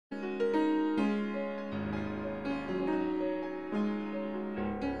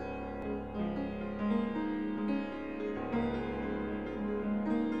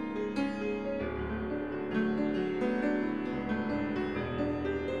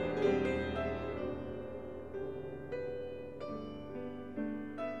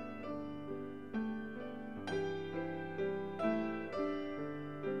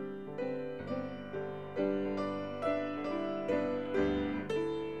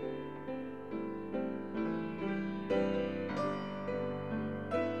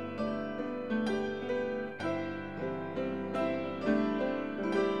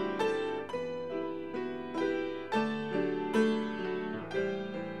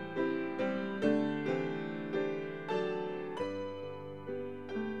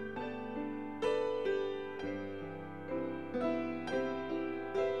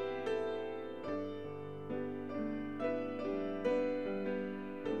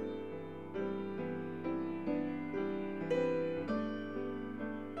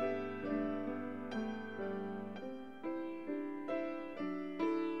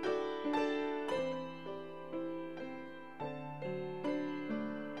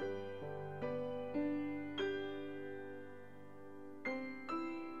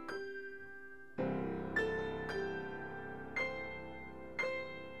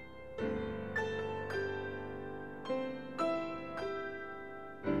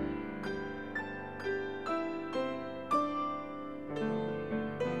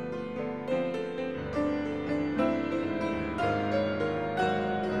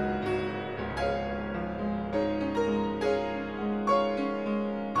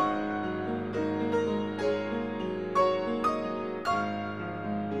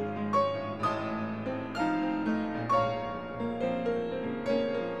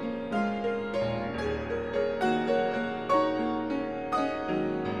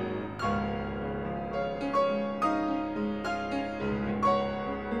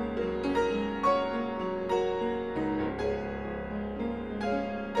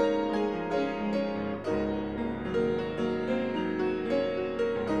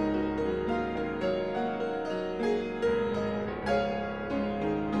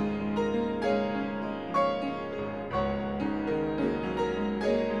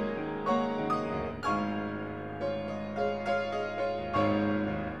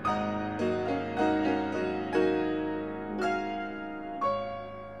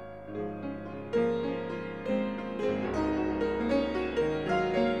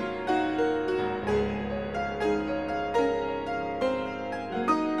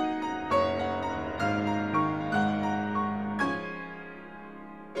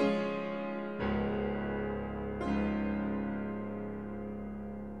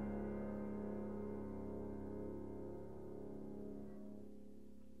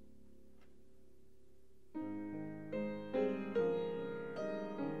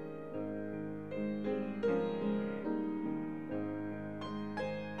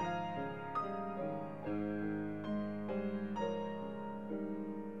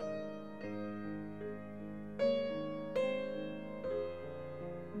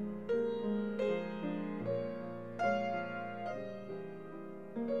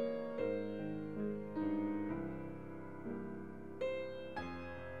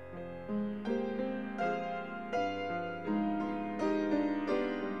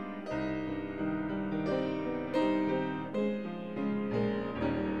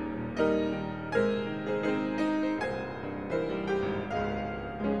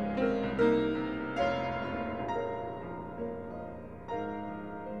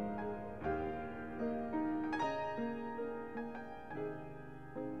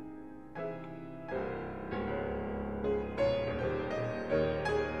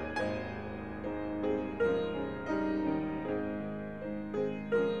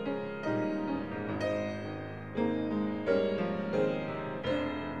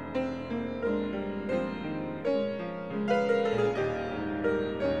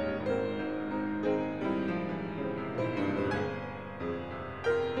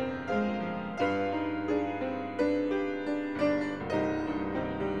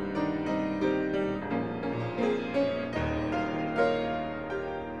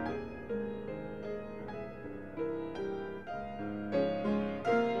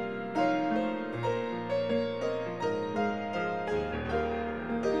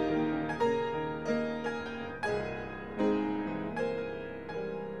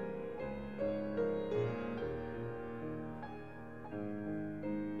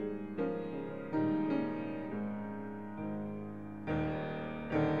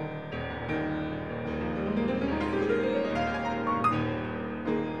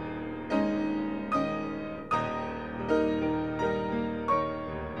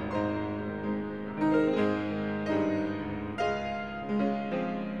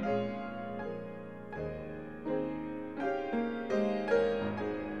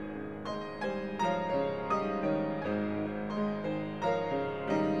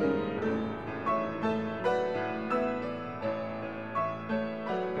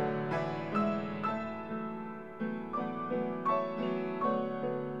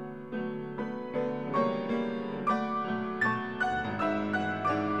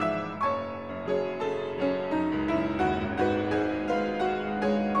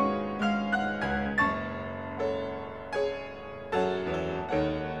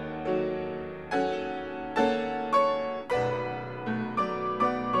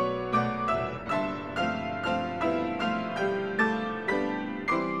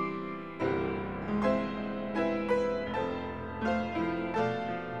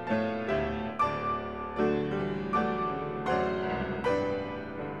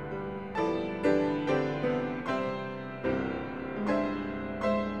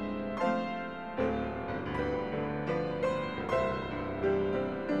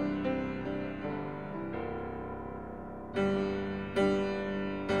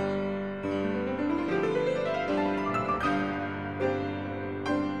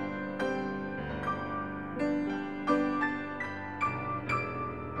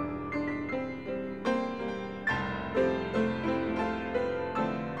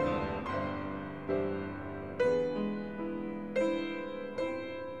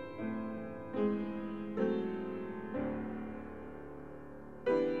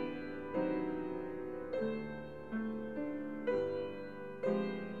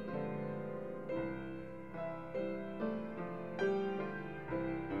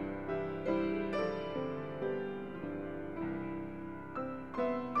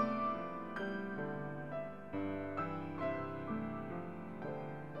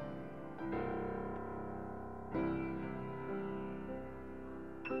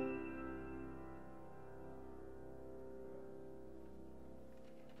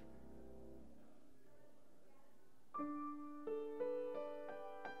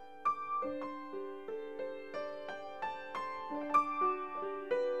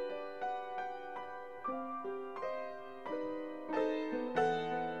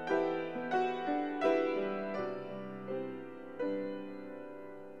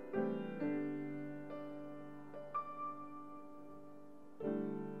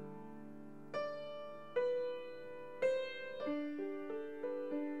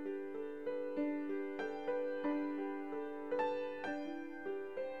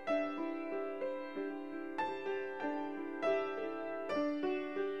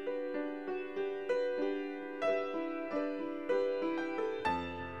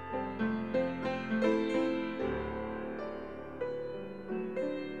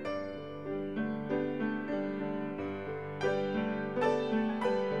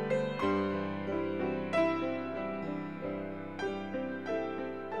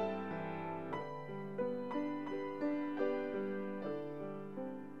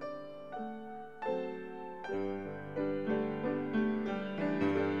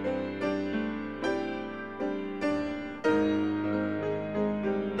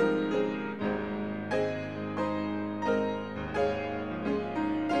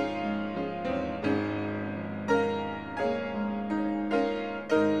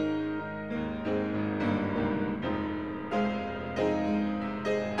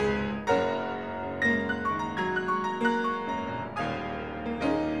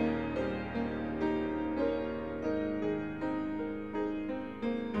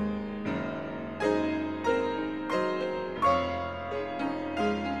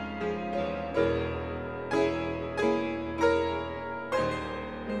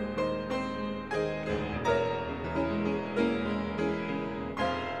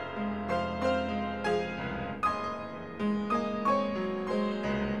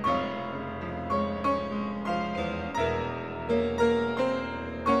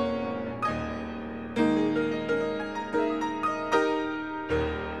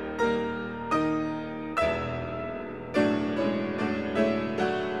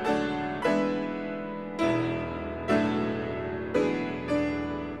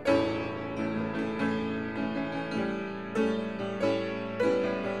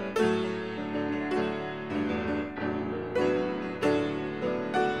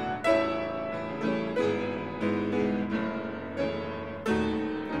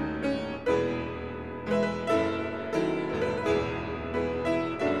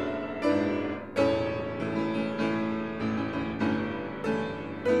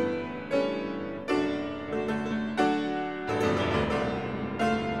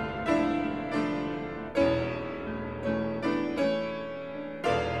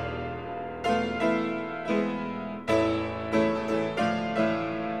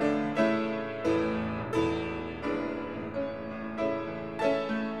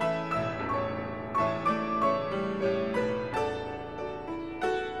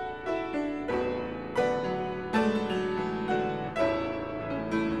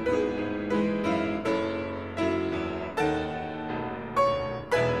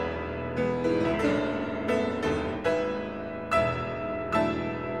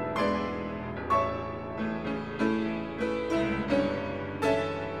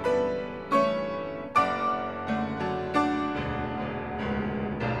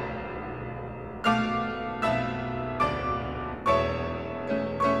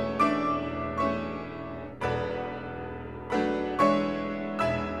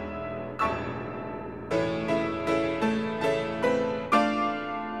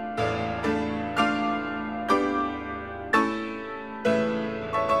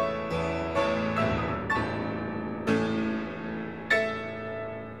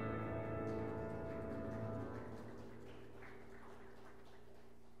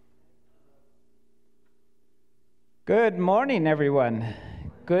Good morning, everyone.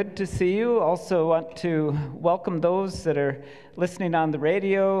 Good to see you. Also want to welcome those that are listening on the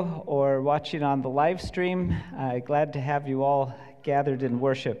radio or watching on the live stream. Glad to have you all gathered in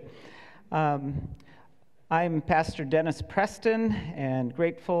worship. I'm Pastor Dennis Preston, and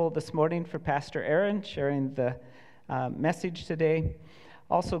grateful this morning for Pastor Erin sharing the message today.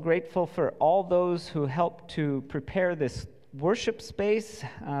 Also grateful for all those who helped to prepare this worship space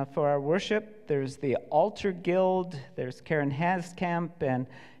for our worship. There's the Altar Guild, there's Karen Haskamp and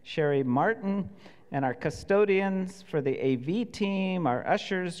Sherry Martin, and our custodians for the AV team, our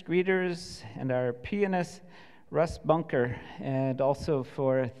ushers, greeters, and our pianist, Russ Bunker, and also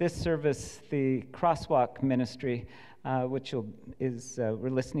for this service, the Crosswalk Ministry, which we're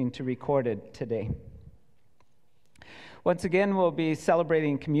listening to recorded today. Once again, we'll be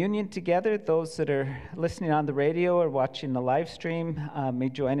celebrating communion together. Those that are listening on the radio or watching the live stream may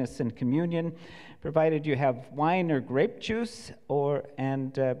join us in communion, provided you have wine or grape juice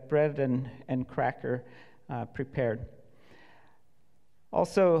and bread and cracker prepared.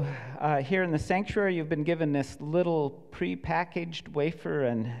 Also, here in the sanctuary, you've been given this little pre-packaged wafer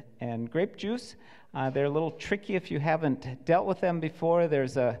and grape juice. They're a little tricky if you haven't dealt with them before.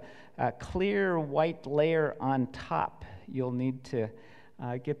 There's a clear white layer on top. You'll need to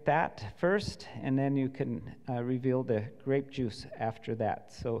get that first, and then you can reveal the grape juice after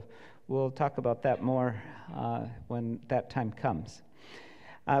that. So we'll talk about that more when that time comes.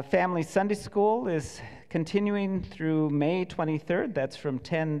 Family Sunday School is continuing through May 23rd. That's from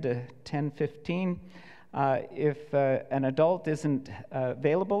 10 to 10:15. If an adult isn't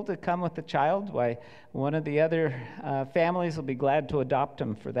available to come with the child, why, one of the other families will be glad to adopt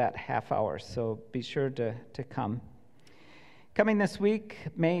them for that half hour, so be sure to come. Coming this week,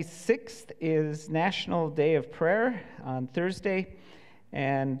 May 6th, is National Day of Prayer on Thursday,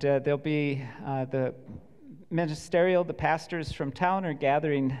 and there'll be the pastors from town are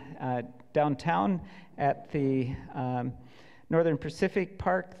gathering downtown at the Northern Pacific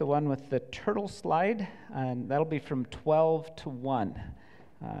Park, the one with the turtle slide, and that'll be from 12 to 1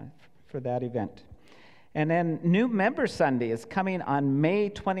 for that event. And then New Member Sunday is coming on May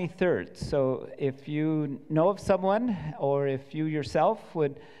 23rd. So if you know of someone or if you yourself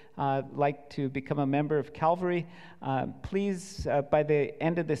would like to become a member of Calvary, please, by the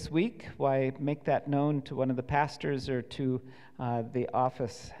end of this week, make that known to one of the pastors or to the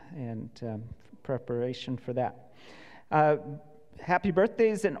office and preparation for that. Happy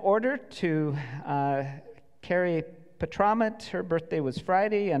birthdays in order to Carrie Petramet. Her birthday was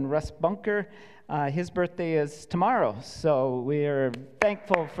Friday, and Russ Bunker, his birthday is tomorrow. So we are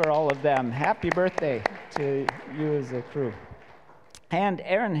thankful for all of them. Happy birthday to you as a crew. And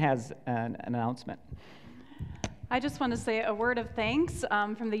Erin has an announcement. I just want to say a word of thanks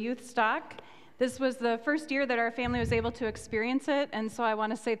from the youth stock. This was the first year that our family was able to experience it, and so I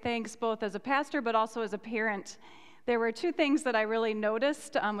want to say thanks both as a pastor but also as a parent. There were two things that I really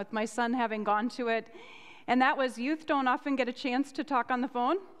noticed with my son having gone to it, and that was youth don't often get a chance to talk on the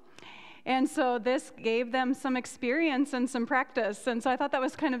phone. And so this gave them some experience and some practice. And so I thought that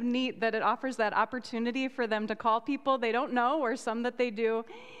was kind of neat that it offers that opportunity for them to call people they don't know or some that they do,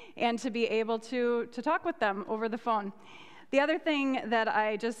 and to be able to talk with them over the phone. The other thing that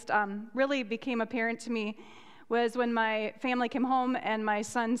I just really became apparent to me was when my family came home and my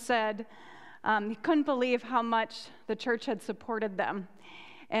son said he couldn't believe how much the church had supported them.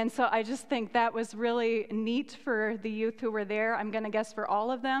 And so I just think that was really neat for the youth who were there. I'm going to guess for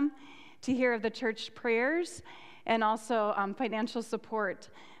all of them, to hear of the church prayers and also financial support.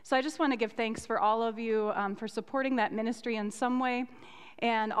 So I just want to give thanks for all of you for supporting that ministry in some way.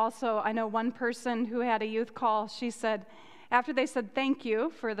 And also, I know one person who had a youth call, she said, after they said thank you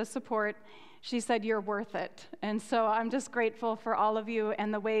for the support, she said, "You're worth it." And so I'm just grateful for all of you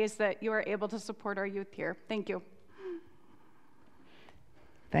and the ways that you are able to support our youth here. Thank you.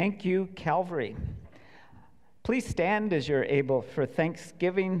 Thank you, Calvary. Please stand as you're able for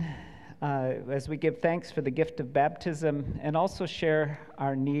Thanksgiving, as we give thanks for the gift of baptism and also share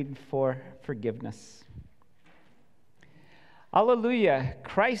our need for forgiveness. Alleluia,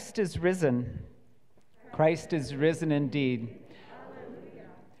 Christ is risen. Christ is risen indeed. Alleluia.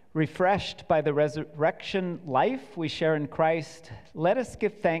 Refreshed by the resurrection life we share in Christ, let us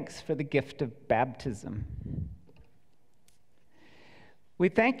give thanks for the gift of baptism. We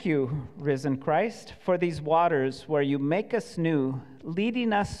thank you, risen Christ, for these waters where you make us new,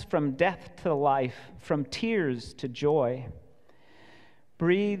 leading us from death to life, from tears to joy.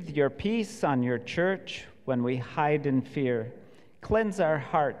 Breathe your peace on your church when we hide in fear. Cleanse our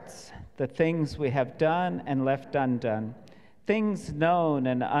hearts, the things we have done and left undone, things known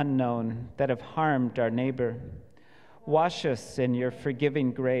and unknown that have harmed our neighbor. Wash us in your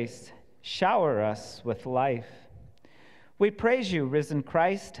forgiving grace. Shower us with life. We praise you, risen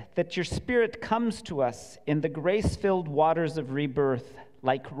Christ, that your Spirit comes to us in the grace-filled waters of rebirth,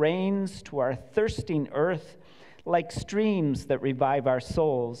 like rains to our thirsting earth, like streams that revive our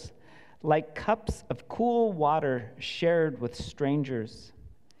souls, like cups of cool water shared with strangers.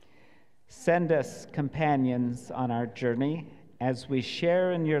 Send us companions on our journey as we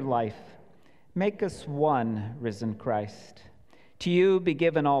share in your life. Make us one, risen Christ. To you be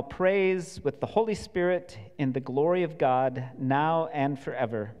given all praise with the Holy Spirit in the glory of God, now and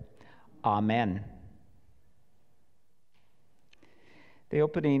forever. Amen. The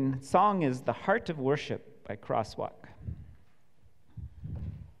opening song is The Heart of Worship by Crosswalk.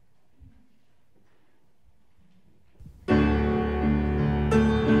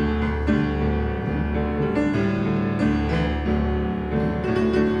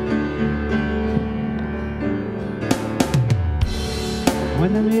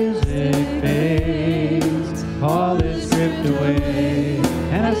 When the music fades, all is stripped away,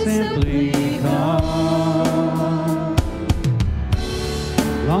 and I simply come,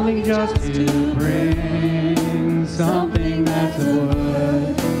 longing just to bring something that's of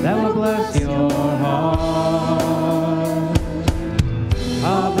wood that will bless your heart.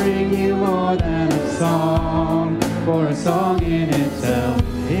 I'll bring you more than a song, for a song in itself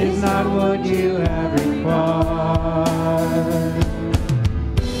is not what you have required.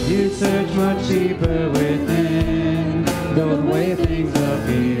 You search much deeper within, though the way things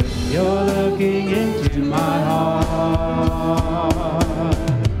appear, you're looking into my heart.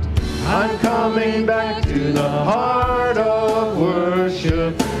 I'm coming back to the heart of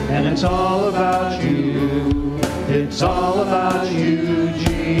worship, and it's all about you. It's all about you,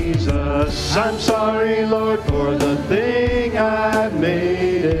 Jesus. I'm sorry, Lord, for the thing I've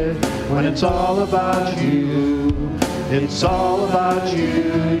made it, when it's all about you. It's all about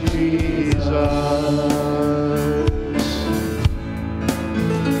you, Jesus.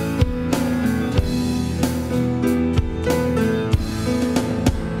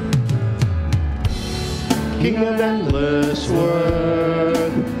 King of endless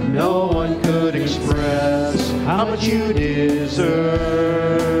worth, no one could express how much you deserve.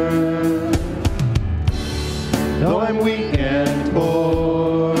 Though I'm weak and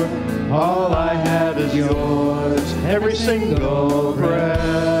poor, all I have is yours. Every single breath,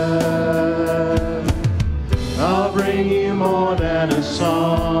 I'll bring you more than a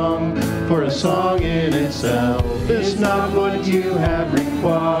song, for a song in itself is not what you have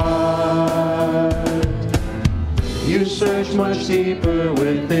required. You search much deeper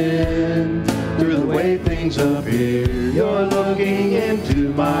within, through the way things appear, you're looking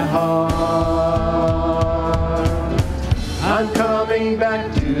into my heart. I'm coming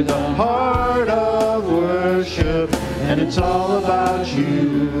back to the heart of worship, and it's all about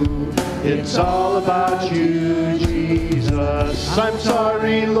you. It's all about you, Jesus. I'm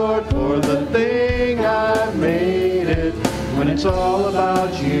sorry, Lord, for the thing I've made it, when it's all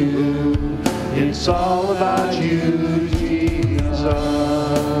about you. It's all about you, Jesus.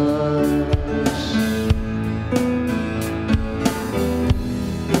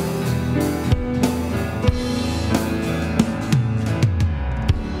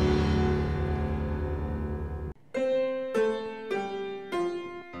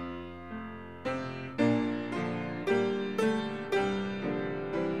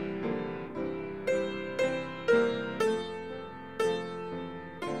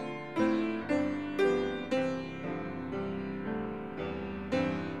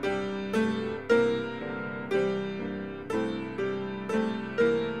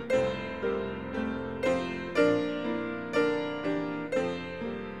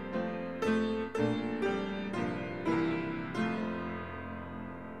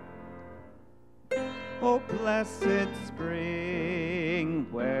 O blessed spring,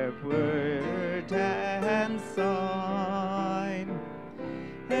 where word and sign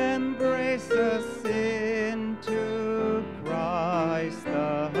embrace us into Christ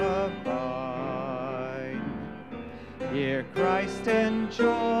the vine. Here Christ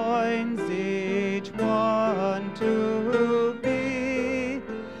enjoins each one to be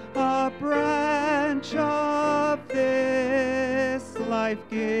a branch of this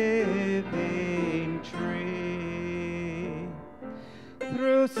life-giving tree.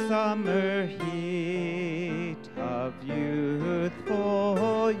 Through summer heat of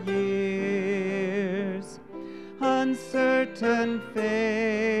youthful years, uncertain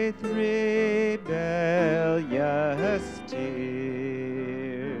faith, rebellious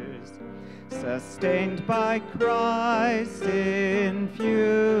tears, sustained by Christ infusing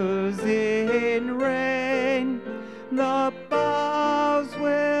rain, The boughs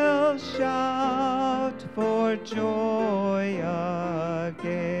will shout for joy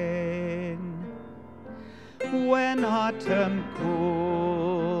again. When autumn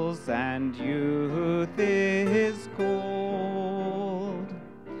cools and youth is cold,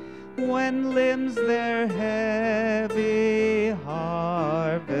 when limbs their heavy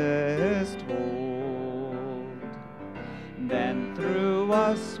harvest hold, then through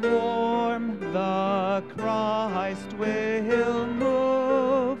a swarm the Christ will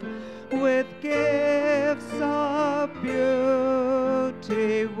move with gifts of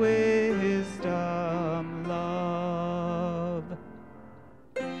beauty, wisdom, love.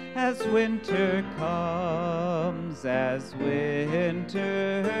 As winter comes, as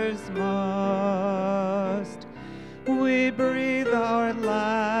winters must, we breathe our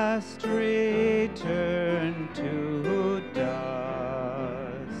last return to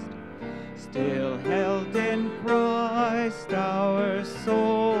dust. Still held in Christ, our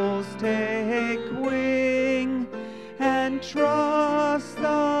souls take wing and trust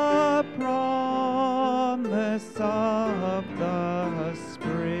the promise of the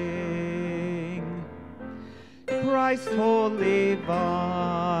spring. Christ, holy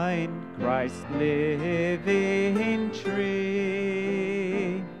vine, Christ, living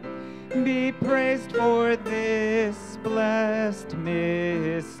tree, be praised for this blessed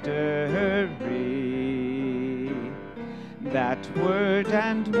mystery, that word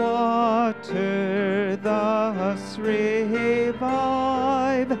and water thus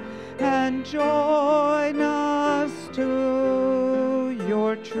revive and join us to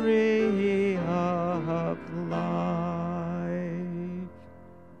your tree of life.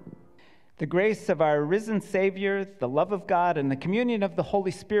 The grace of our risen Savior, the love of God, and the communion of the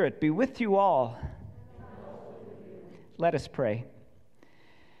Holy Spirit be with you all. Let us pray.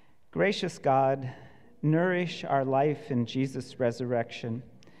 Gracious God, nourish our life in Jesus' resurrection,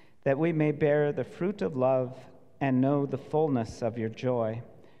 that we may bear the fruit of love and know the fullness of your joy.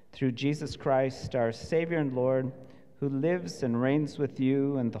 Through Jesus Christ, our Savior and Lord, who lives and reigns with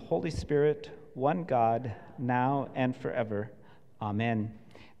you and the Holy Spirit, one God, now and forever. Amen.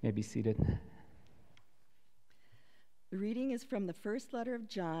 You may be seated. The reading is from the first letter of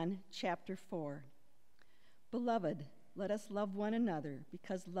John, chapter 4. Beloved, let us love one another,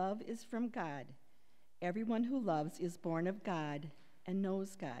 because love is from God. Everyone who loves is born of God and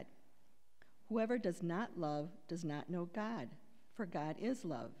knows God. Whoever does not love does not know God, for God is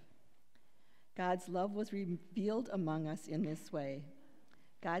love. God's love was revealed among us in this way.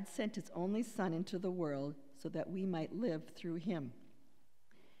 God sent his only Son into the world so that we might live through him.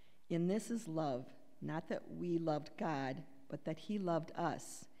 In this is love, not that we loved God, but that he loved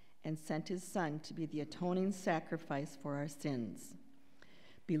us and sent his Son to be the atoning sacrifice for our sins.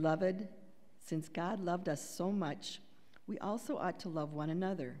 Beloved, since God loved us so much, we also ought to love one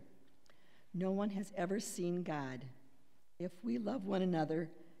another. No one has ever seen God. If we love one another,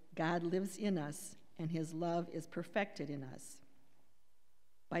 God lives in us, and his love is perfected in us.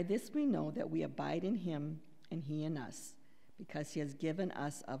 By this we know that we abide in him and he in us, because he has given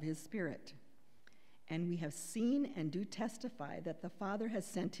us of his Spirit. And we have seen and do testify that the Father has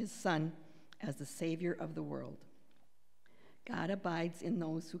sent his Son as the Savior of the world. God abides in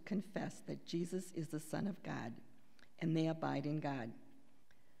those who confess that Jesus is the Son of God, and they abide in God.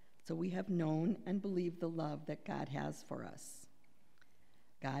 So we have known and believed the love that God has for us.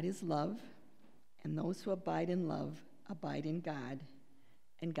 God is love, and those who abide in love abide in God,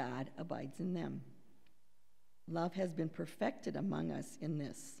 and God abides in them. Love has been perfected among us in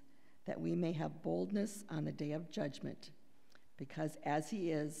this, that we may have boldness on the day of judgment, because as he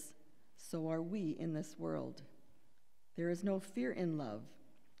is, so are we in this world. There is no fear in love,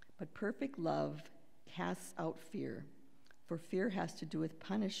 but perfect love casts out fear, for fear has to do with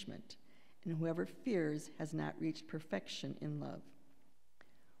punishment, and whoever fears has not reached perfection in love.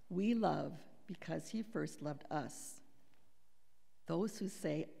 We love because he first loved us. Those who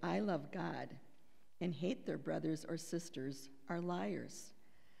say, I love God, and hate their brothers or sisters are liars.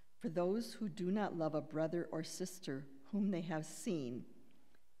 For those who do not love a brother or sister whom they have seen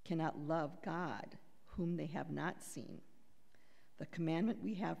cannot love God, whom they have not seen. The commandment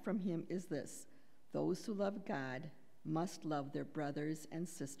we have from him is this: those who love God must love their brothers and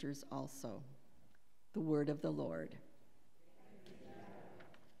sisters also. The word of the Lord.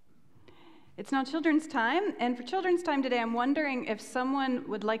 It's now children's time, and for children's time today, I'm wondering if someone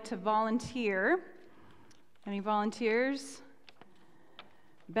would like to volunteer. Any volunteers?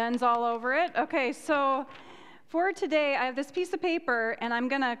 Ben's all over it. Okay, so for today, I have this piece of paper, and I'm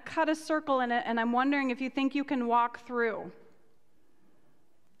going to cut a circle in it, and I'm wondering if you think you can walk through.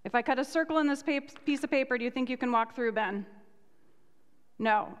 If I cut a circle in this piece of paper, do you think you can walk through, Ben?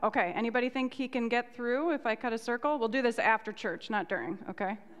 No. Okay. Anybody think he can get through if I cut a circle? We'll do this after church, not during,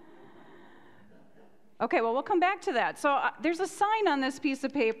 okay? Okay, well, we'll come back to that. So there's a sign on this piece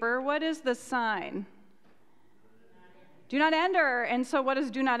of paper. What is the sign? Do not enter. And so what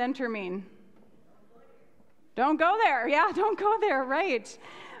does do not enter mean? Don't go there. Yeah, don't go there, right.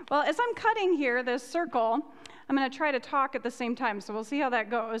 Well, as I'm cutting here, this circle, I'm going to try to talk at the same time, so we'll see how that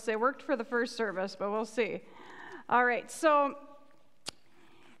goes. It worked for the first service, but we'll see. All right, so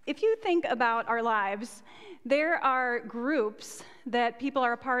if you think about our lives, there are groups that people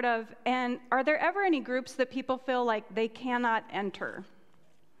are a part of, and are there ever any groups that people feel like they cannot enter?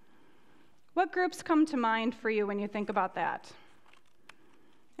 What groups come to mind for you when you think about that?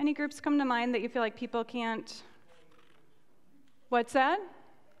 Any groups come to mind that you feel like people can't? What's that?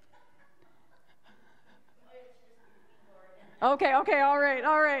 Okay, all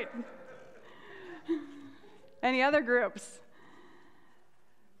right. Any other groups?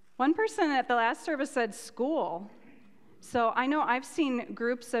 One person at the last service said school. So I know I've seen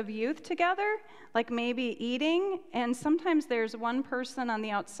groups of youth together, like maybe eating, and sometimes there's one person on the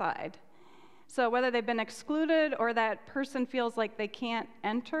outside. So whether they've been excluded or that person feels like they can't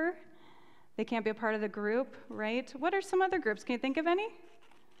enter, they can't be a part of the group, right? What are some other groups? Can you think of any?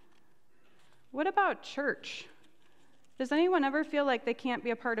 What about church? Does anyone ever feel like they can't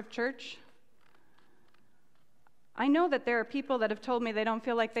be a part of church? I know that there are people that have told me they don't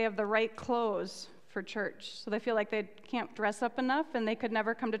feel like they have the right clothes for church. So they feel like they can't dress up enough and they could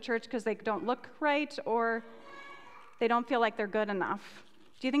never come to church because they don't look right or they don't feel like they're good enough.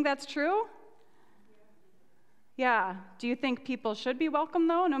 Do you think that's true? Yeah. Do you think people should be welcome,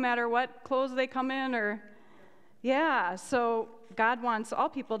 though, no matter what clothes they come in? Or yeah, so God wants all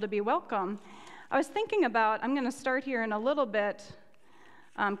people to be welcome. I was thinking about, I'm going to start here in a little bit,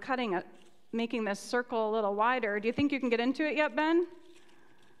 making this circle a little wider. Do you think you can get into it yet, Ben?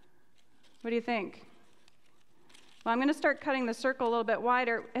 What do you think? Well, I'm going to start cutting the circle a little bit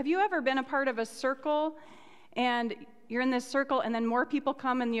wider. Have you ever been a part of a circle and you're in this circle and then more people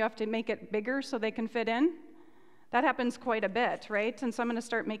come and you have to make it bigger so they can fit in? That happens quite a bit, right? And so I'm going to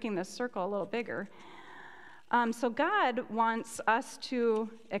start making this circle a little bigger. So God wants us to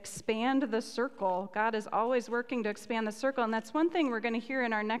expand the circle. God is always working to expand the circle, and that's one thing we're going to hear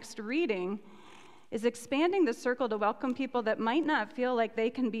in our next reading, is expanding the circle to welcome people that might not feel like they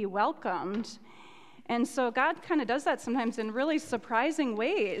can be welcomed. And so God kind of does that sometimes in really surprising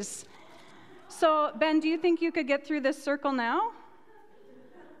ways. So, Ben, do you think you could get through this circle now?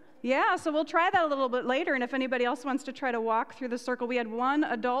 Yeah, so we'll try that a little bit later, and if anybody else wants to try to walk through the circle, we had one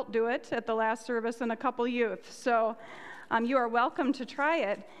adult do it at the last service and a couple youth, so you are welcome to try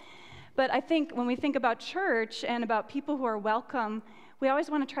it. But I think when we think about church and about people who are welcome, we always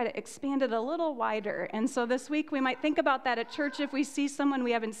want to try to expand it a little wider, and so this week we might think about that at church if we see someone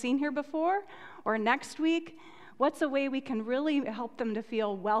we haven't seen here before, or next week, what's a way we can really help them to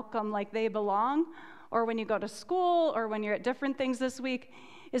feel welcome, like they belong, or when you go to school, or when you're at different things this week.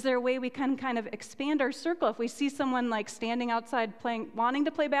 Is there a way we can kind of expand our circle? If we see someone like standing outside wanting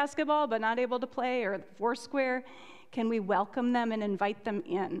to play basketball but not able to play, or Foursquare, can we welcome them and invite them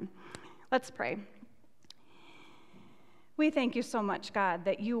in? Let's pray. We thank you so much, God,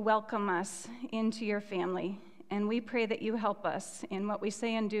 that you welcome us into your family, and we pray that you help us in what we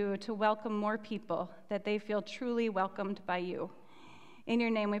say and do to welcome more people, that they feel truly welcomed by you. In your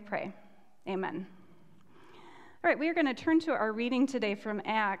name we pray. Amen. All right, we are going to turn to our reading today from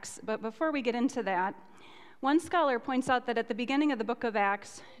Acts, but before we get into that, one scholar points out that at the beginning of the book of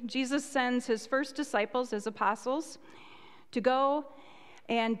Acts, Jesus sends his first disciples, his apostles, to go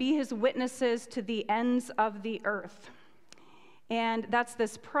and be his witnesses to the ends of the earth. And that's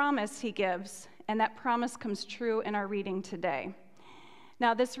this promise he gives, and that promise comes true in our reading today.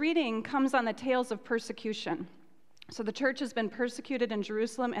 Now, this reading comes on the tails of persecution. So the church has been persecuted in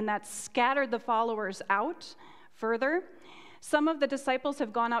Jerusalem, and that's scattered the followers out further. Some of the disciples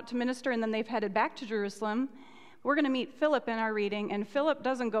have gone out to minister, and then they've headed back to Jerusalem. We're going to meet Philip in our reading, and Philip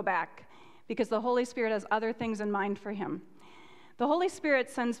doesn't go back because the Holy Spirit has other things in mind for him. The Holy Spirit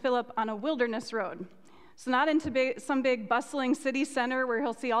sends Philip on a wilderness road. So not into some big bustling city center where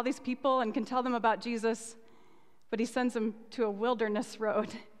he'll see all these people and can tell them about Jesus, but he sends him to a wilderness road.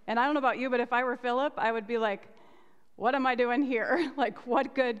 And I don't know about you, but if I were Philip, I would be like, what am I doing here? Like,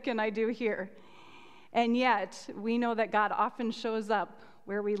 what good can I do here? And yet, we know that God often shows up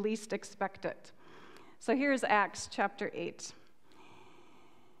where we least expect it. So here's Acts chapter 8.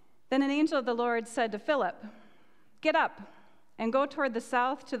 Then an angel of the Lord said to Philip, "Get up and go toward the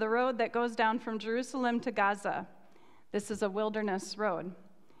south to the road that goes down from Jerusalem to Gaza. This is a wilderness road."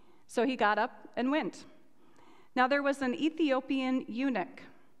 So he got up and went. Now there was an Ethiopian eunuch,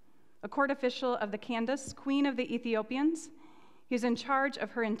 a court official of the Candace, queen of the Ethiopians. He was in charge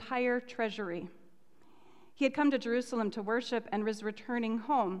of her entire treasury. He had come to Jerusalem to worship and was returning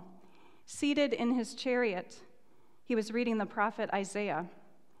home. Seated in his chariot, he was reading the prophet Isaiah.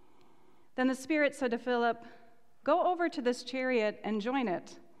 Then the Spirit said to Philip, "Go over to this chariot and join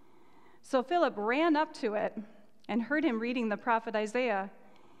it." So Philip ran up to it and heard him reading the prophet Isaiah.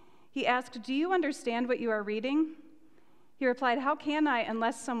 He asked, "Do you understand what you are reading?" He replied, "How can I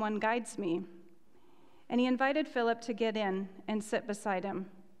unless someone guides me?" And he invited Philip to get in and sit beside him.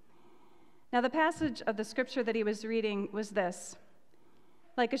 Now the passage of the scripture that he was reading was this: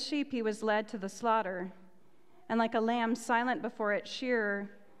 "Like a sheep he was led to the slaughter, and like a lamb silent before its shearer,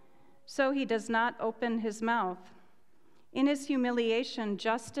 so he does not open his mouth. In his humiliation,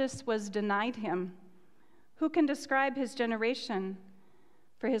 justice was denied him. Who can describe his generation?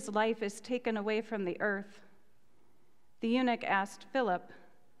 For his life is taken away from the earth." The eunuch asked Philip,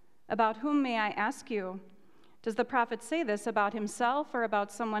 "About whom, may I ask you? Does the prophet say this about himself or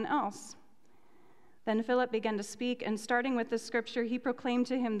about someone else?" Then Philip began to speak, and starting with the scripture, he proclaimed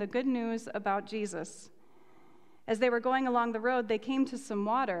to him the good news about Jesus. As they were going along the road, they came to some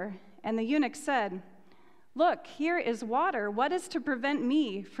water, and the eunuch said, "Look, here is water. What is to prevent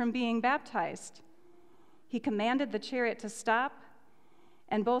me from being baptized?" He commanded the chariot to stop,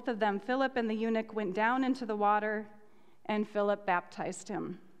 and both of them, Philip and the eunuch, went down into the water, and Philip baptized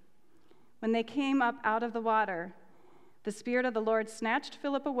him. When they came up out of the water, the Spirit of the Lord snatched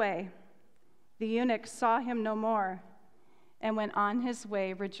Philip away. The eunuch saw him no more and went on his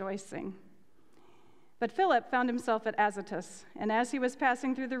way rejoicing. But Philip found himself at Azotus, and as he was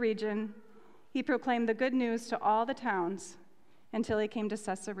passing through the region, he proclaimed the good news to all the towns until he came to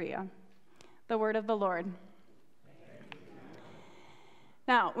Caesarea. The word of the Lord.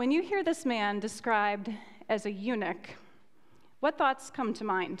 Now, when you hear this man described as a eunuch, what thoughts come to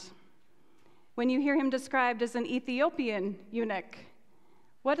mind? When you hear him described as an Ethiopian eunuch,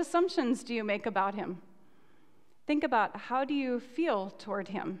 what assumptions do you make about him? Think about, how do you feel toward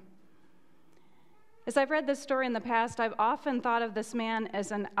him? As I've read this story in the past, I've often thought of this man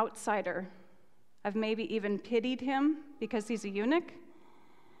as an outsider. I've maybe even pitied him because he's a eunuch,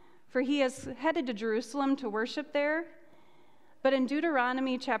 for he is headed to Jerusalem to worship there. But in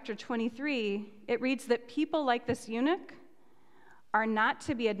Deuteronomy chapter 23, it reads that people like this eunuch are not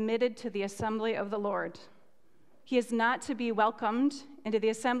to be admitted to the assembly of the Lord. He is not to be welcomed into the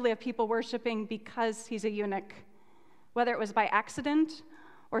assembly of people worshiping because he's a eunuch, whether it was by accident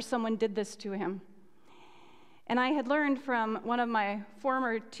or someone did this to him. And I had learned from one of my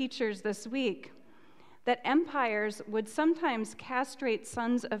former teachers this week that empires would sometimes castrate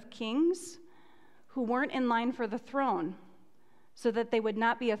sons of kings who weren't in line for the throne, so that they would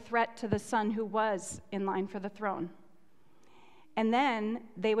not be a threat to the son who was in line for the throne. And then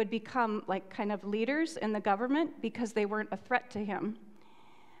they would become like kind of leaders in the government because they weren't a threat to him.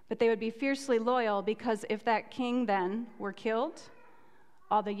 But they would be fiercely loyal because if that king then were killed,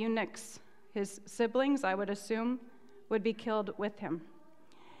 all the eunuchs, his siblings, I would assume, would be killed with him.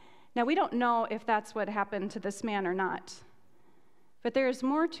 Now, we don't know if that's what happened to this man or not, but there is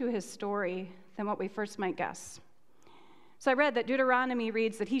more to his story than what we first might guess. So I read that Deuteronomy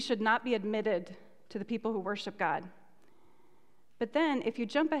reads that he should not be admitted to the people who worship God. But then, if you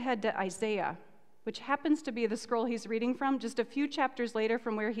jump ahead to Isaiah, which happens to be the scroll he's reading from, just a few chapters later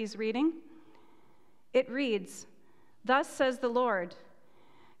from where he's reading, it reads, "Thus says the Lord,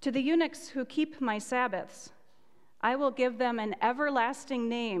 to the eunuchs who keep my Sabbaths, I will give them an everlasting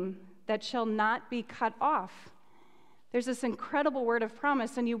name that shall not be cut off." There's this incredible word of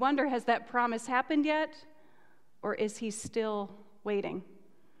promise, and you wonder, has that promise happened yet? Or is he still waiting?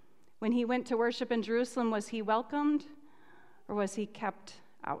 When he went to worship in Jerusalem, was he welcomed or was he kept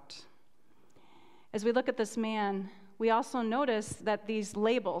out? As we look at this man, we also notice that these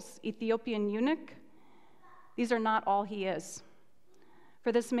labels, Ethiopian eunuch, these are not all he is.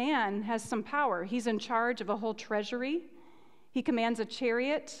 For this man has some power. He's in charge of a whole treasury. He commands a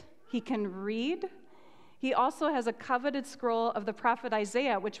chariot. He can read. He also has a coveted scroll of the prophet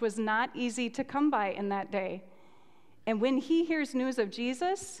Isaiah, which was not easy to come by in that day. And when he hears news of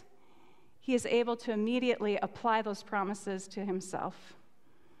Jesus, he is able to immediately apply those promises to himself.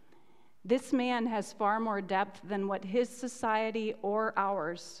 This man has far more depth than what his society or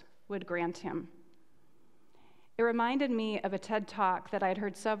ours would grant him. It reminded me of a TED Talk that I'd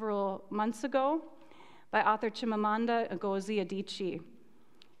heard several months ago by author Chimamanda Ngozi Adichie.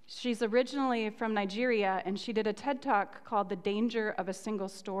 She's originally from Nigeria, and she did a TED Talk called "The Danger of a Single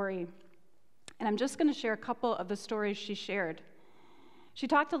Story." And I'm just going to share a couple of the stories she shared. She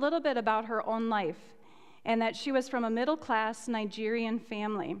talked a little bit about her own life and that she was from a middle-class Nigerian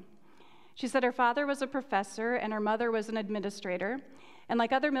family. She said her father was a professor and her mother was an administrator, and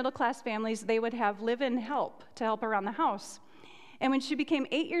like other middle-class families, they would have live-in help to help around the house. And when she became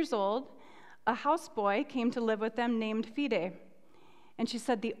 8 years old, a houseboy came to live with them named Fide. And she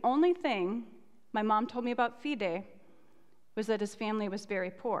said the only thing my mom told me about Fide was that his family was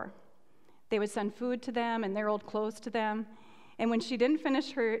very poor. They would send food to them and their old clothes to them. And when she didn't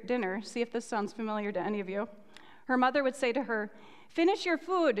finish her dinner, see if this sounds familiar to any of you, her mother would say to her, "Finish your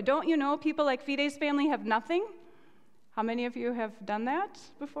food. Don't you know people like Fide's family have nothing?" How many of you have done that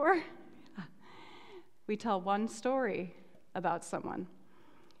before? We tell one story about someone.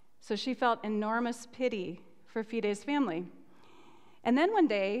 So she felt enormous pity for Fide's family. And then one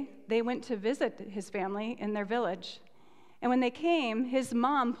day, they went to visit his family in their village. And when they came, his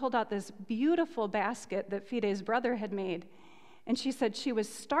mom pulled out this beautiful basket that Fide's brother had made. And she said she was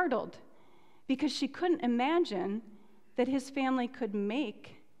startled because she couldn't imagine that his family could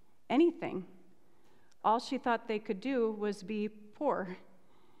make anything. All she thought they could do was be poor.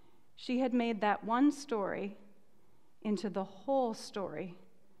 She had made that one story into the whole story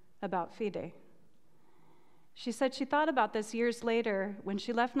about Fide. She said she thought about this years later when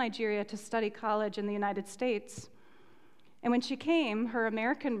she left Nigeria to study college in the United States. And when she came, her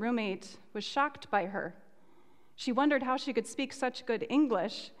American roommate was shocked by her. She wondered how she could speak such good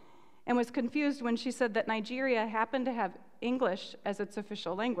English and was confused when she said that Nigeria happened to have English as its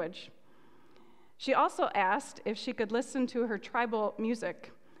official language. She also asked if she could listen to her tribal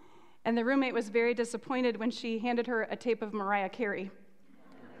music, and the roommate was very disappointed when she handed her a tape of Mariah Carey.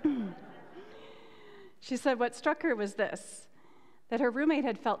 She said what struck her was this, that her roommate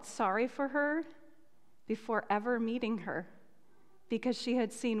had felt sorry for her before ever meeting her, because she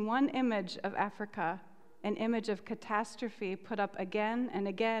had seen one image of Africa, an image of catastrophe put up again and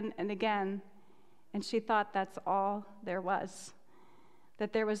again and again, and she thought that's all there was,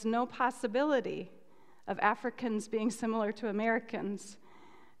 that there was no possibility of Africans being similar to Americans,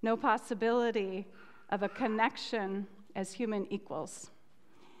 no possibility of a connection as human equals.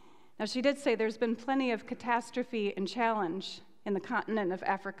 Now, she did say there's been plenty of catastrophe and challenge in the continent of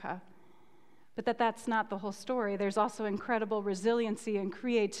Africa, but that's not the whole story. There's also incredible resiliency and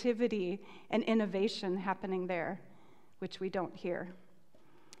creativity and innovation happening there, which we don't hear.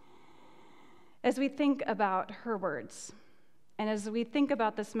 As we think about her words, and as we think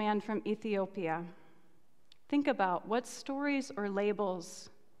about this man from Ethiopia, think about what stories or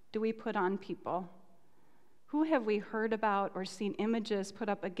labels do we put on people? Who have we heard about or seen images put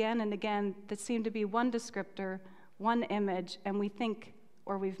up again and again that seem to be one descriptor, one image, and we think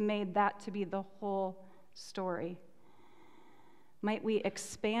or we've made that to be the whole story? Might we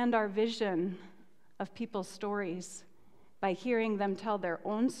expand our vision of people's stories by hearing them tell their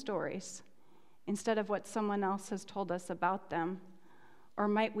own stories instead of what someone else has told us about them? Or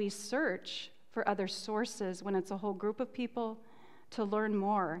might we search for other sources when it's a whole group of people to learn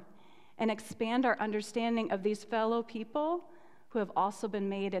more and expand our understanding of these fellow people who have also been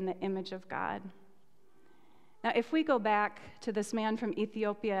made in the image of God? Now, if we go back to this man from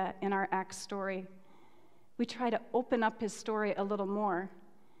Ethiopia in our Acts story, we try to open up his story a little more,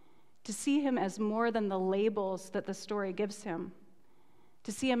 to see him as more than the labels that the story gives him,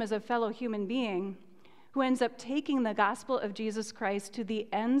 to see him as a fellow human being who ends up taking the gospel of Jesus Christ to the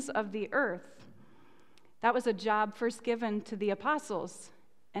ends of the earth. That was a job first given to the apostles,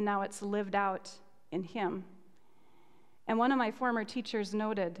 and now it's lived out in him. And one of my former teachers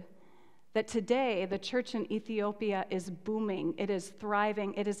noted that today the church in Ethiopia is booming, it is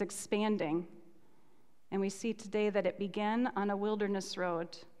thriving, it is expanding. And we see today that it began on a wilderness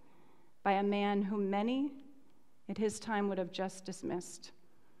road by a man whom many at his time would have just dismissed.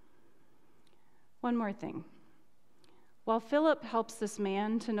 One more thing. While Philip helps this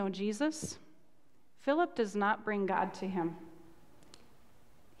man to know Jesus, Philip does not bring God to him.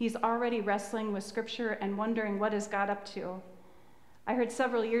 He's already wrestling with Scripture and wondering, what is God up to? I heard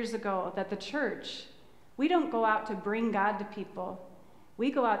several years ago that the church, we don't go out to bring God to people.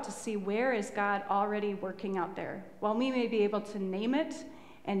 We go out to see where is God already working out there. While we may be able to name it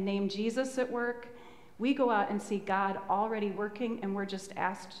and name Jesus at work, we go out and see God already working, and we're just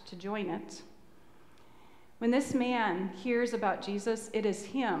asked to join it. When this man hears about Jesus, it is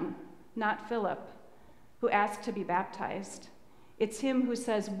him, not Philip, who asks to be baptized. It's him who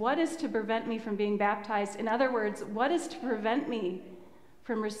says, what is to prevent me from being baptized? In other words, what is to prevent me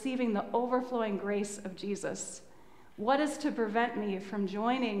from receiving the overflowing grace of Jesus? What is to prevent me from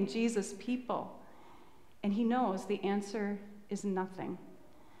joining Jesus' people? And he knows the answer is nothing.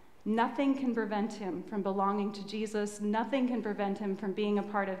 Nothing can prevent him from belonging to Jesus. Nothing can prevent him from being a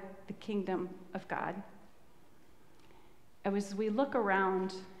part of the kingdom of God. As we look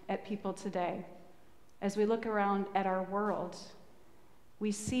around at people today, as we look around at our world,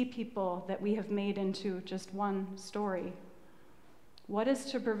 we see people that we have made into just one story. What is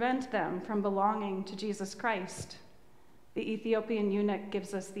to prevent them from belonging to Jesus Christ? The Ethiopian eunuch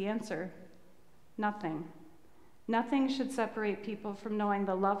gives us the answer. Nothing. Nothing should separate people from knowing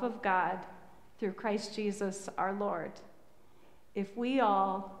the love of God through Christ Jesus our Lord, if we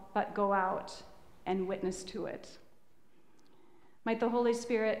all but go out and witness to it. Might the Holy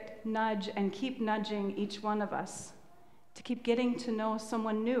Spirit nudge and keep nudging each one of us to keep getting to know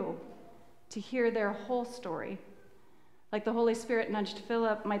someone new, to hear their whole story. Like the Holy Spirit nudged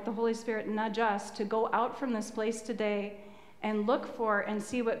Philip, might the Holy Spirit nudge us to go out from this place today and look for and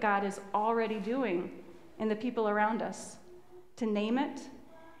see what God is already doing in the people around us, to name it,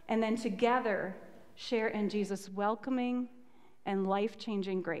 and then together share in Jesus' welcoming and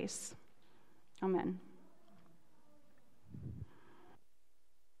life-changing grace. Amen.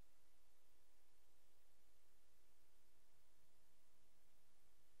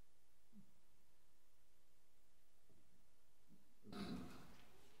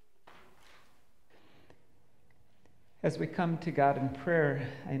 As we come to God in prayer,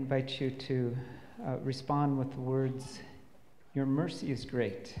 I invite you to respond with the words, "Your mercy is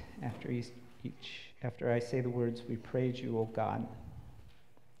great." After I say the words, "We praise you, O God."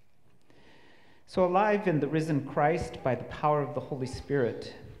 So alive in the risen Christ by the power of the Holy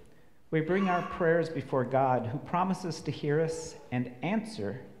Spirit, we bring our prayers before God, who promises to hear us and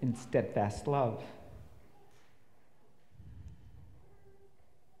answer in steadfast love.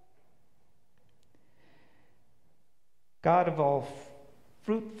 God of all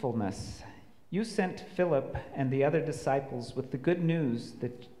fruitfulness, you sent Philip and the other disciples with the good news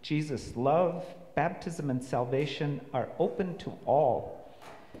that Jesus' love, baptism, and salvation are open to all.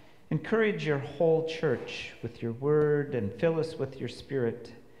 Encourage your whole church with your word and fill us with your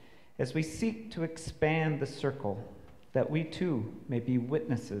Spirit as we seek to expand the circle, that we too may be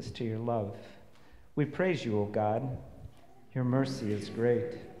witnesses to your love. We praise you, O God. Your mercy is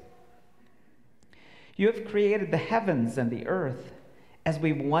great. You have created the heavens and the earth. As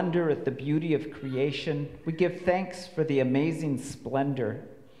we wonder at the beauty of creation, we give thanks for the amazing splendor.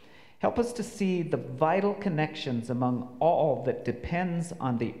 Help us to see the vital connections among all that depends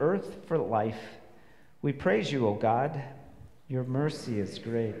on the earth for life. We praise you, O God. Your mercy is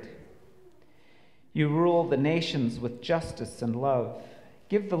great. You rule the nations with justice and love.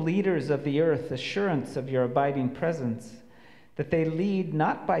 Give the leaders of the earth assurance of your abiding presence, that they lead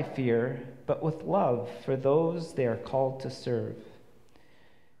not by fear, but with love for those they are called to serve.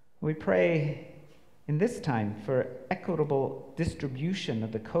 We pray in this time for equitable distribution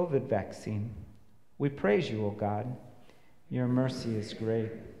of the COVID vaccine. We praise you, O God. Your mercy is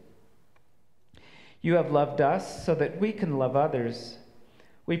great. You have loved us so that we can love others.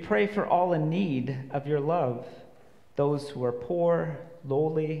 We pray for all in need of your love, those who are poor,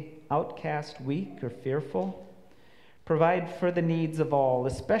 lowly, outcast, weak, or fearful. Provide for the needs of all,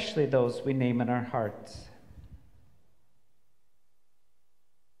 especially those we name in our hearts.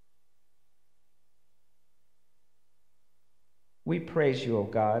 We praise you, O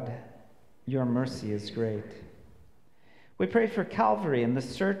God. Your mercy is great. We pray for Calvary and the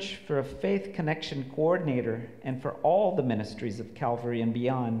search for a faith connection coordinator and for all the ministries of Calvary and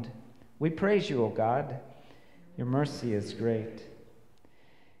beyond. We praise you, O God. Your mercy is great.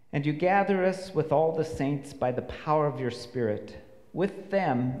 And you gather us with all the saints by the power of your Spirit. With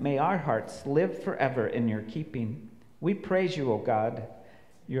them, may our hearts live forever in your keeping. We praise you, O God.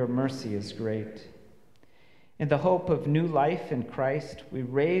 Your mercy is great. In the hope of new life in Christ, we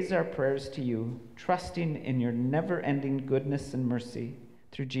raise our prayers to you, trusting in your never-ending goodness and mercy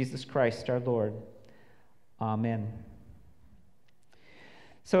through Jesus Christ our Lord. Amen.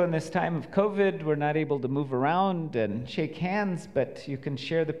 So in this time of COVID, we're not able to move around and shake hands, but you can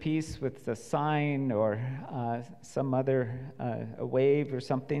share the peace with a sign or some other a wave or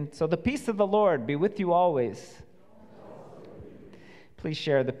something. So the peace of the Lord be with you always. Please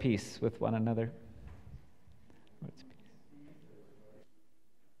share the peace with one another.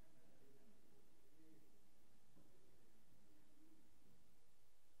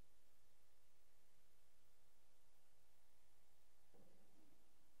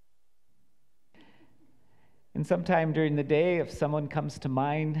 And sometime during the day, if someone comes to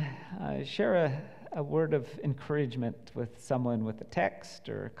mind, share a word of encouragement with someone with a text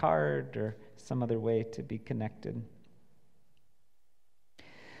or a card or some other way to be connected.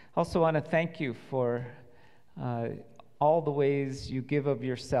 Also want to thank you for all the ways you give of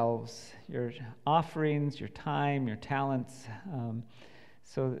yourselves, your offerings, your time, your talents.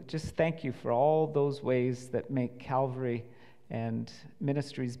 So just thank you for all those ways that make Calvary and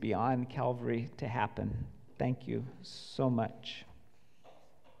ministries beyond Calvary to happen. Thank you so much.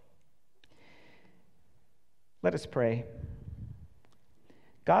 Let us pray.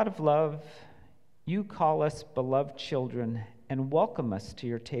 God of love, you call us beloved children and welcome us to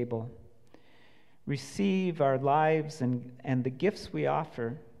your table. Receive our lives and the gifts we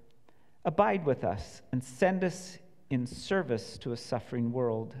offer. Abide with us and send us in service to a suffering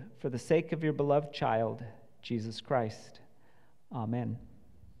world for the sake of your beloved child, Jesus Christ. Amen.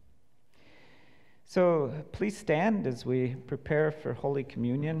 So please stand as we prepare for Holy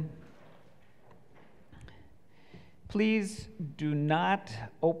Communion. Please do not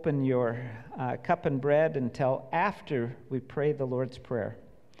open your cup and bread until after we pray the Lord's Prayer.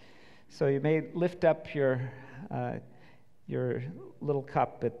 So you may lift up your little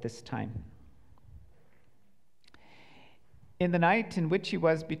cup at this time. In the night in which he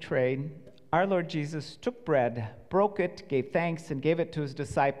was betrayed, our Lord Jesus took bread, broke it, gave thanks, and gave it to his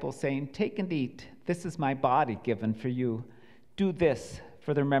disciples, saying, "Take and eat. This is my body given for you. Do this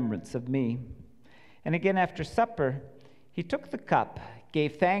for the remembrance of me." And again after supper, he took the cup,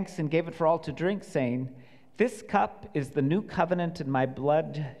 gave thanks, and gave it for all to drink, saying, "This cup is the new covenant in my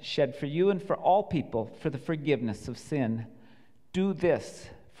blood, shed for you and for all people for the forgiveness of sin. Do this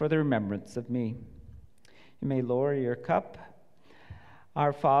for the remembrance of me." You may lower your cup.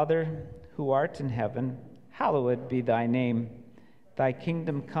 Our Father, who art in heaven, hallowed be thy name. Thy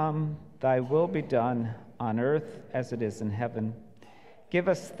kingdom come, thy will be done, on earth as it is in heaven. Give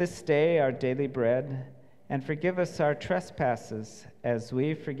us this day our daily bread, and forgive us our trespasses, as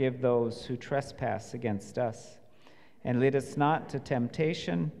we forgive those who trespass against us. And lead us not to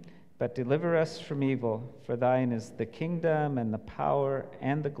temptation, but deliver us from evil. For thine is the kingdom and the power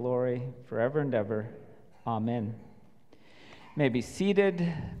and the glory forever and ever. Amen. You may be seated.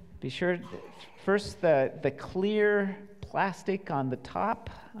 Be sure, first the clear plastic on the top,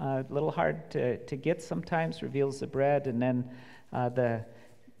 a little hard to get sometimes, reveals the bread, and then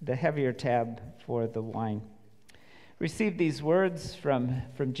the heavier tab for the wine. Receive these words from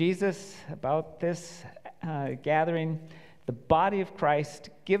Jesus about this gathering: the body of Christ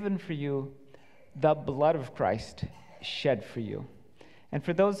given for you, the blood of Christ shed for you. And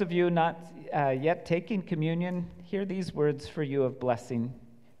for those of you not yet taking communion, hear these words for you of blessing.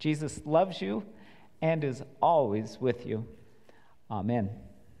 Jesus loves you and is always with you. Amen.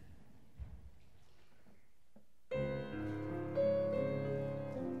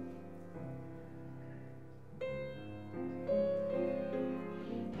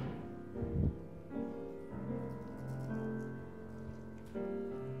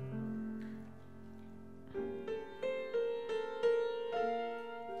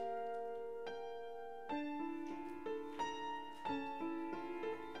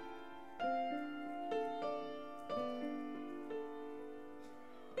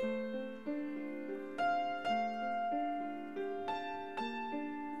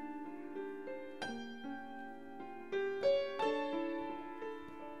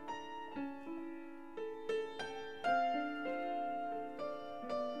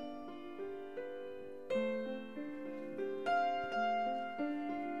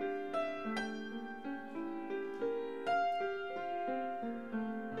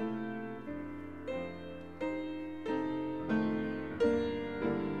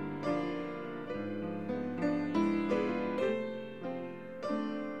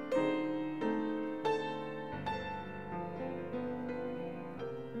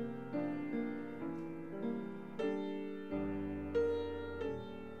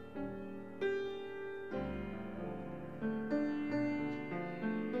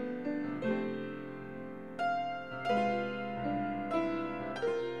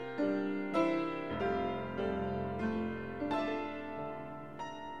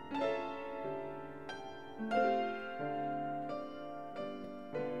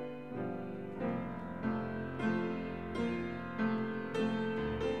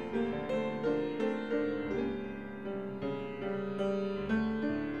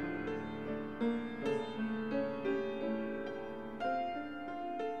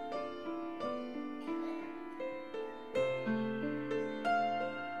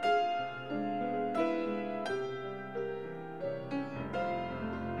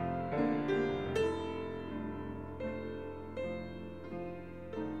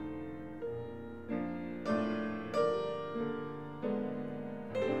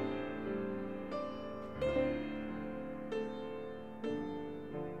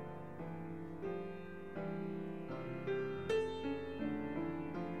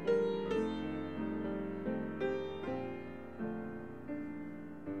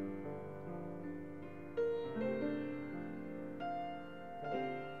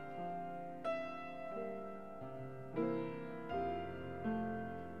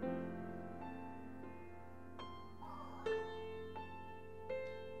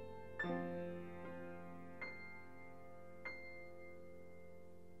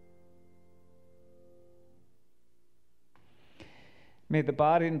 May the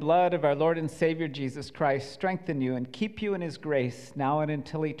body and blood of our Lord and Savior Jesus Christ strengthen you and keep you in his grace now and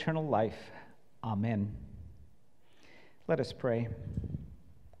until eternal life. Amen. Let us pray.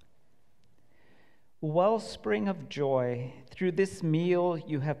 Wellspring of joy, through this meal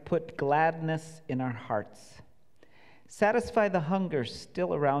you have put gladness in our hearts. Satisfy the hunger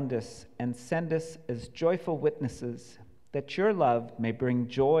still around us and send us as joyful witnesses, that your love may bring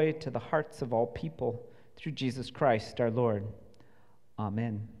joy to the hearts of all people through Jesus Christ our Lord.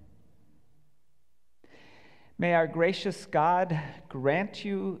 Amen. May our gracious God grant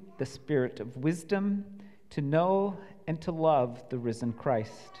you the spirit of wisdom to know and to love the risen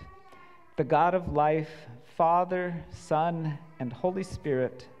Christ. The God of life, Father, Son, and Holy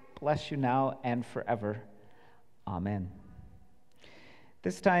Spirit, bless you now and forever. Amen.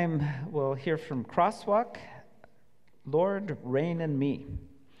 This time we'll hear from Crosswalk, Lord, Reign in Me.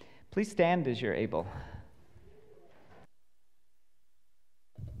 Please stand as you're able.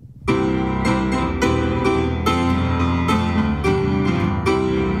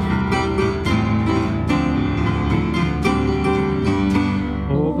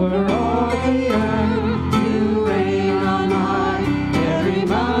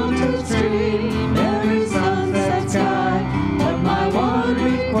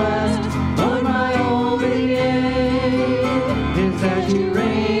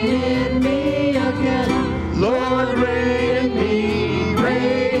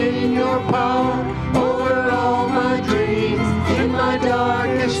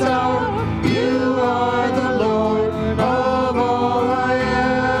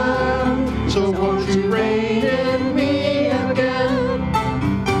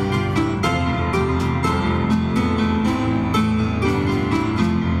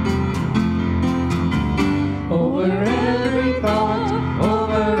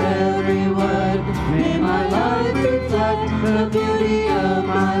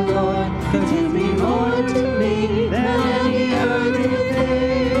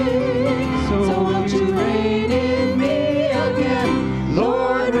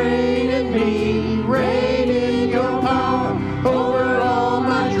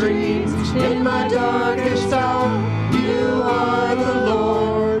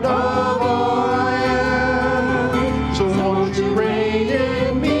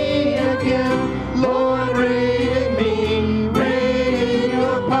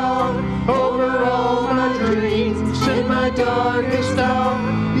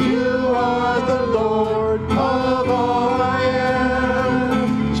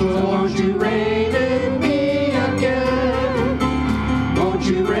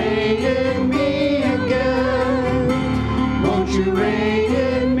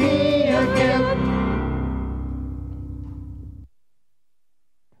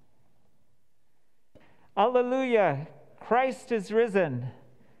 Hallelujah! Christ is risen.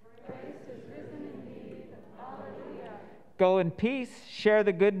 Christ is risen indeed. Hallelujah. Go in peace, share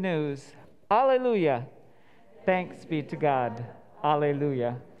the good news. Hallelujah. Thanks be to God.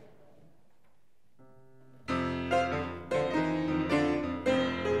 Hallelujah.